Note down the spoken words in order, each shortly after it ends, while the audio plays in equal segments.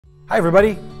Hi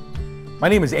everybody, my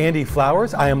name is Andy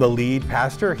Flowers. I am the lead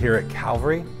pastor here at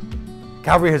Calvary.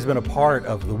 Calvary has been a part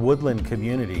of the Woodland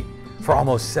community for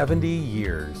almost 70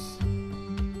 years.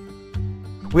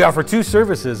 We offer 2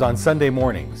 services on Sunday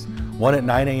mornings, one at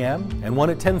 9 a.m. and one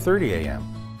at 10:30 a.m.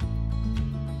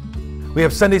 We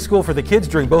have Sunday school for the kids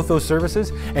during both those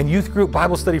services and youth group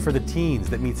Bible study for the teens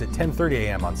that meets at 10:30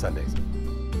 a.m. on Sundays.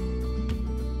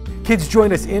 Kids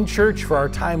join us in church for our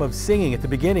time of singing at the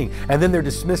beginning, and then they're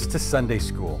dismissed to Sunday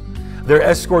school. They're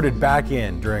escorted back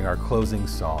in during our closing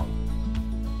song.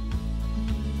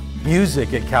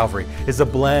 Music at Calvary is a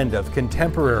blend of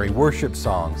contemporary worship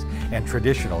songs and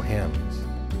traditional hymns.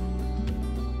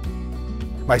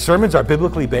 My sermons are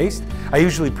biblically based. I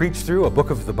usually preach through a book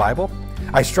of the Bible.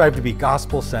 I strive to be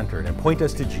gospel-centered and point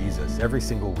us to Jesus every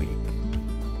single week.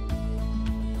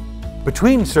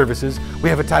 Between services, we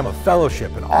have a time of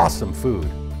fellowship and awesome food.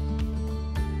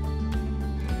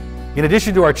 In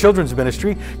addition to our children's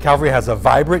ministry, Calvary has a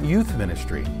vibrant youth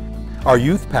ministry. Our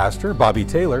youth pastor, Bobby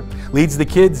Taylor, leads the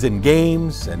kids in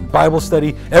games and Bible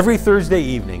study every Thursday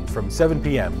evening from 7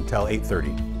 p.m. until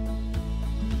 8:30.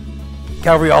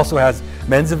 Calvary also has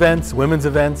men's events, women's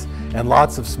events, and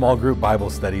lots of small group Bible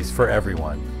studies for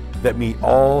everyone that meet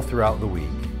all throughout the week.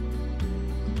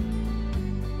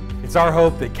 It's our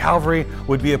hope that Calvary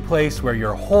would be a place where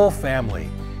your whole family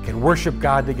can worship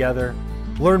God together,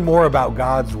 learn more about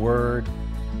God's Word,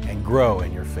 and grow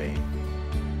in your faith.